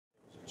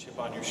chip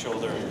on your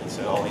shoulder, and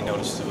said all he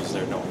noticed was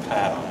there no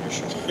pad on your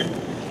shoulder.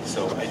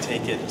 So I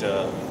take it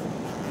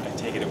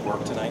at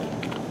work tonight.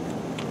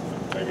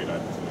 Take it,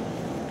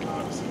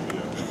 honestly,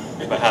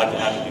 yeah. But how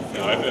did you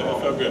feel? It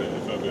felt good.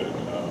 It felt good.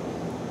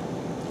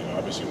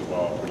 I've been shooting the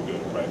ball pretty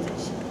good in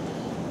practice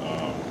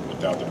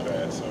without the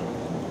pad, so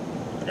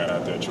I got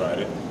out there, tried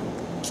it.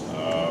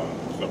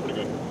 Felt pretty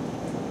good.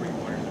 Were you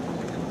wearing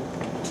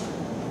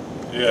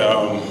it?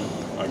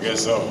 Yeah, I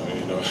guess so.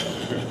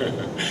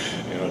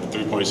 The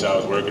three-point shot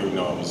was working.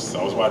 I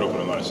was wide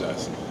open on a lot of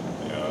shots.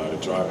 The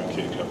driving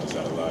kick helped us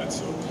out a lot.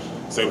 So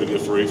I was able to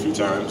get free a few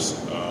times.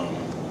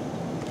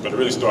 But it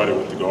really started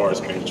with the guards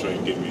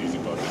penetrating, getting me easy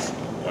buckets.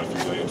 Got a few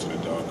layups in the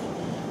dunk,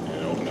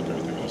 and opened up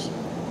everything else.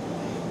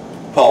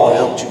 Paul, it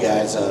helped you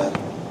guys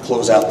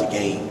close out the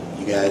game.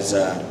 You guys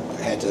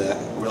had to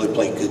really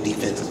play good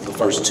defense the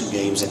first two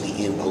games at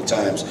the end both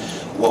times.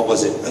 What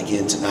was it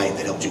again tonight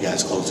that helped you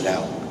guys close it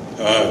out?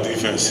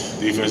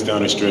 Defense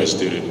down the stretch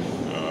did it.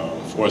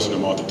 Forcing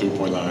them off the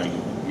three-point line,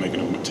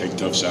 making them take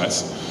tough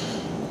shots.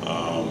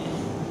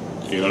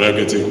 They're a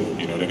good team.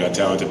 They got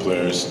talented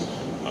players.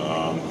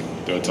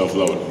 They're a tough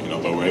load,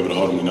 but we're able to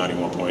hold them to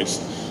 91 points.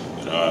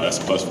 And, that's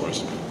a plus for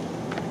us.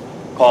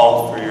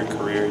 Paul, for your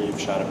career, you've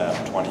shot about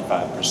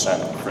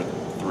 25% for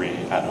three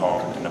at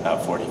home and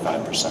about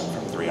 45%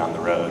 from three on the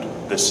road.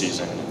 This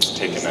season, it's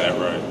taken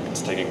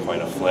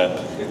quite a flip.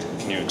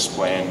 Can you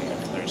explain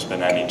if there's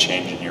been any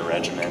change in your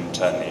regimen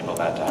to enable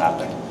that to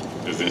happen?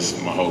 Is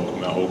this my whole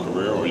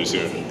career, or just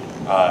here?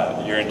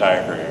 Your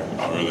entire career.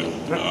 Oh, really?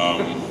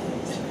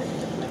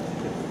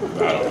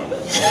 I don't know.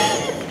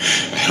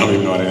 I don't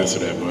even know how to answer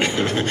that, but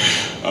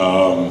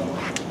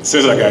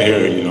since I got here,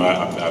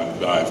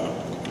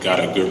 I've got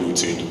a good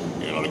routine.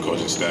 The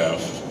coaching staff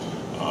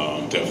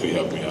definitely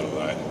helped me out a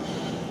lot.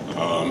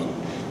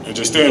 And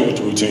just staying with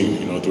the routine,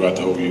 throughout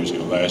the whole year.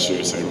 Last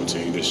year, same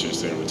routine. This year,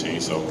 same routine.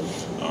 So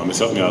it's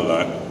helped me out a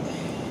lot.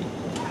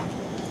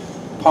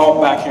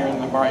 Paul, back here in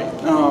the right.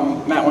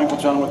 Matt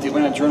Winklejohn with the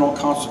Atlanta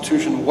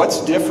Journal-Constitution.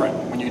 What's different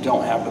when you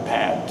don't have the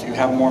pad? Do you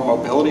have more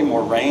mobility,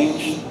 more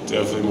range?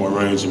 Definitely more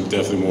range and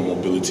definitely more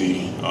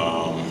mobility.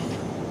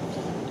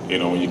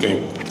 When you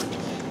can't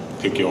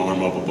pick your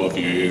arm up above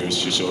your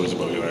ears, your shoulders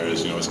above your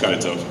ears, it's kind of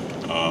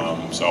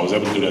tough. So I was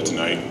able to do that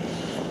tonight.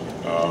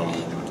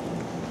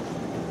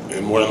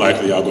 And more than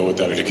likely, I'll go with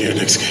that again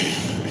next game.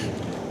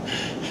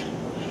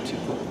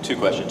 Two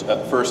questions.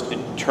 First,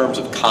 in terms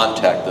of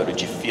contact, though,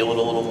 did you feel it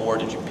a little more?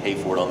 Did you pay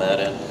for it on that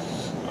end?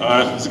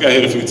 Just got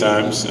hit a few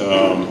times.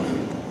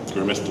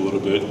 Grimaced a little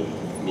bit.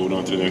 Moved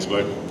on to the next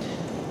play.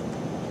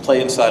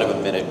 Play inside of a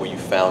minute where you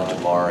found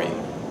Damari.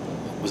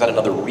 Was that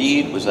another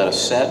read? Was that a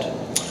set?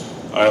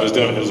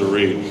 It was a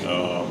read.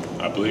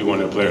 I believe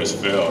one of the players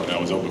fell, and I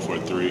was open for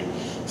a three.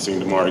 Seeing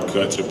Damari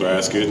cut to the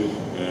basket,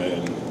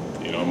 and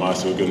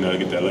Moss was good enough to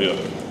get that layup.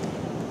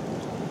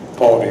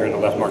 Paul over here in the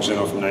left, Mark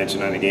Zeno from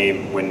 92.9 The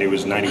Game. When it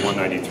was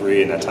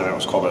 91-93, and that time it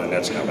was called by the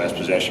Nets in that last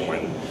possession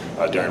when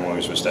Darren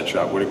Williams missed that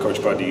shot. What did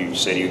Coach Bud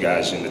say to you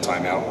guys in the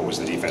timeout? What was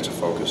the defensive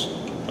focus?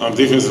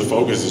 Defensive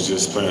focus is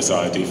just playing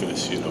solid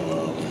defense.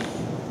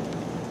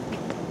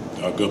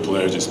 A good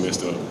player just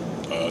missed a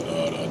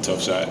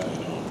tough shot.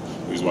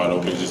 He was wide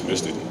open, just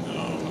missed it.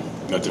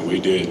 Nothing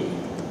we did.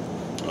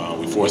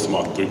 We forced him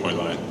off the three-point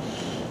line.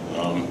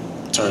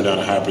 Turned down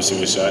a high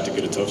percentage shot to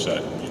get a tough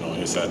shot,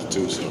 inside the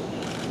two. So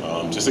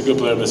just a good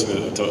player missing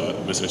a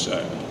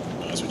shot.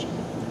 Honest with you.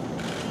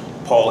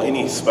 Paul,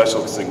 any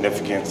special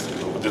significance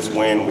with this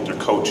win, with your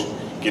coach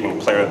getting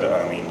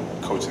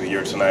Coach of the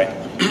Year tonight?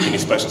 Any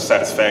special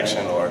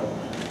satisfaction, or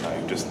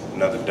just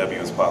another W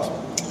as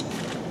possible?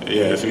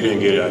 Yeah, if he didn't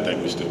get it, I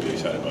think we'd still be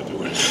excited about the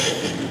win.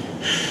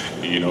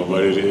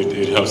 But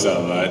it helps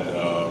out a lot.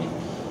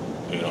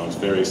 I was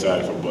very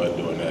excited for Bud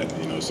doing that.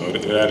 So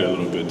it added a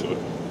little bit to it.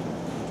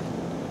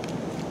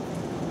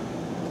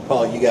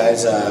 Paul, you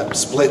guys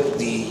split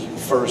the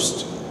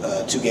first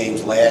two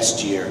games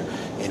last year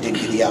and didn't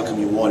get the outcome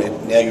you wanted.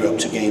 Now you're up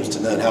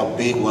 2-0. How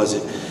big was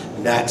it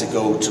not to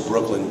go to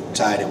Brooklyn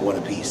tied at 1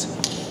 apiece?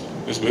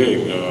 It's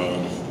big.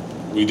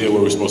 We did what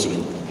we were supposed to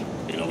do.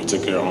 We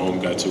took care of home,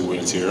 got 2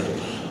 wins here.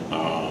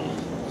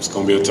 It's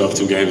going to be a tough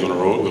 2 games on the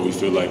road, but we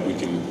feel like we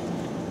can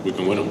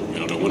win them.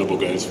 They're winnable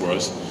games for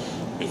us.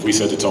 If we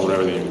set the tone and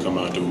everything and come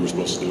out and do what we're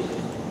supposed to do.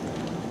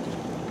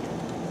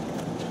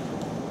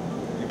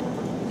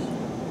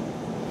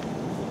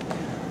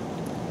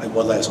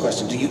 One last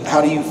question.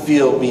 How do you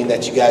feel, being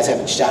that you guys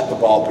haven't shot the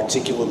ball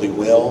particularly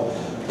well,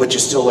 but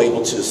you're still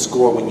able to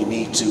score when you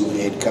need to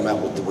and come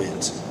out with the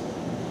wins?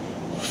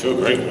 I feel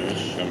great, man.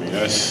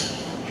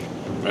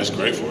 That's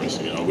great for us.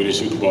 We didn't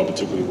shoot the ball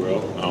particularly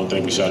well. I don't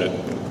think we shot it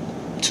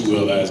too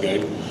well last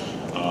game.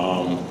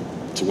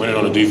 To win it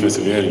on the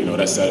defensive end,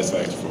 that's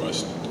satisfaction for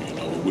us.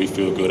 We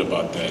feel good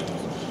about that.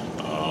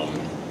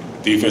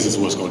 Defense is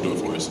what's going to do it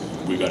for us.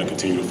 We got to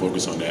continue to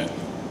focus on that.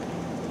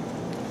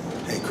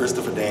 Hey,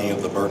 Christopher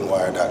Daniels,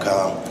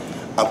 theBurtonWire.com.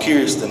 I'm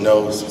curious to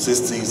know, since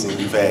this season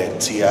you've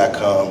had T.I.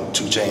 come,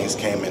 2 Chainz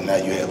came, and now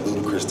you had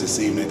Ludacris this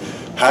evening.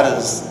 How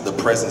does the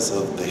presence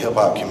of the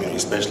hip-hop community,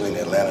 especially in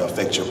Atlanta,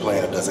 affect your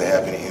playing, or does it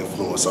have any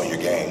influence on your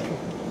game?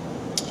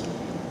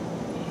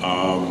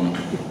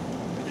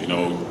 You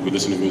know, we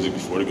listen to music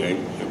before the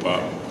game.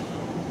 Hip-hop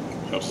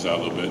helps us out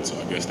a little bit, so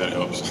I guess that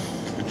helps.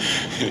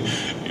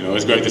 You know,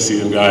 it's great to see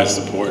them guys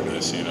supporting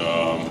us. You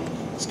know,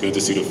 it's good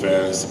to see the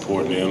fans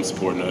supporting them,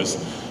 supporting us.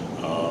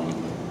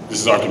 This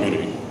is our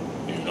community.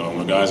 You know,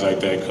 when guys like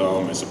that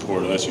come and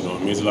support us, you know,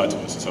 it means a lot to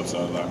us. It helps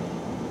out a lot.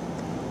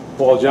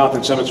 Paul,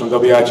 Jonathan Simmons from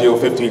WIGO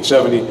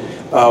 1570.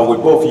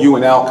 With both you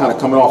and Al kind of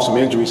coming off some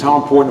injuries,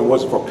 how important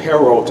was it for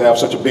Perro to have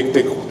such a big,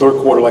 thick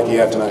third quarter like he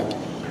had tonight?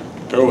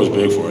 Perro was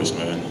big for us,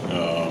 man.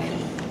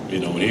 You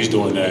know, when he's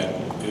doing that,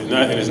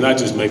 it's not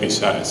just making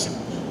shots.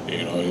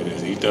 You know,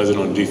 he does it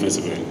on the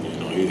defensive end. You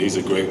know, he's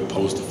a great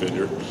post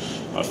defender.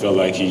 I felt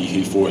like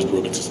he forced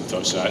Brook into some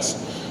tough shots.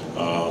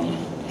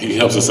 He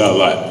helps us out a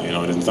lot. You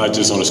know, and it's not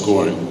just on the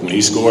scoring. When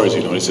he scores,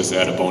 you know, it's just an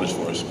added bonus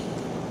for us.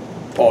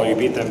 Paul, you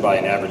beat them by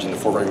an average in the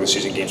 4 regular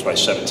season games by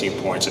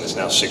 17 points, and it's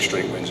now 6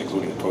 straight wins,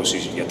 including the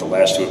postseason. Yet the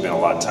last 2 have been a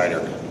lot tighter.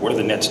 What are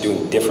the Nets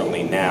doing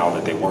differently now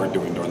that they weren't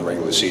doing during the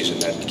regular season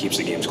that keeps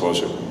the games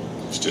closer?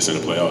 It's just in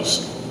the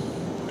playoffs.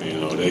 You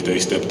know, they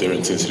stepped their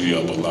intensity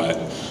up a lot.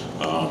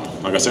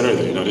 Like I said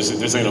earlier, you know,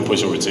 this ain't a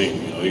pushover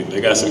team. You know, they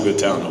got some good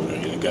talent over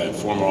there. They got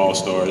former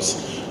All-Stars,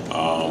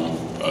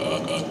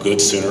 a good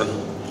center.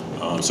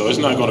 So it's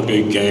not going to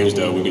be games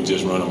that we can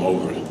just run them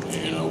over.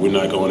 You know, we're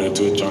not going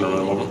into it trying to run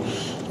them over.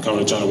 We're coming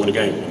and trying to win a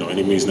game. You know,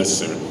 any means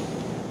necessary.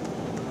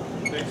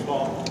 Thanks,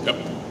 Paul. Yep.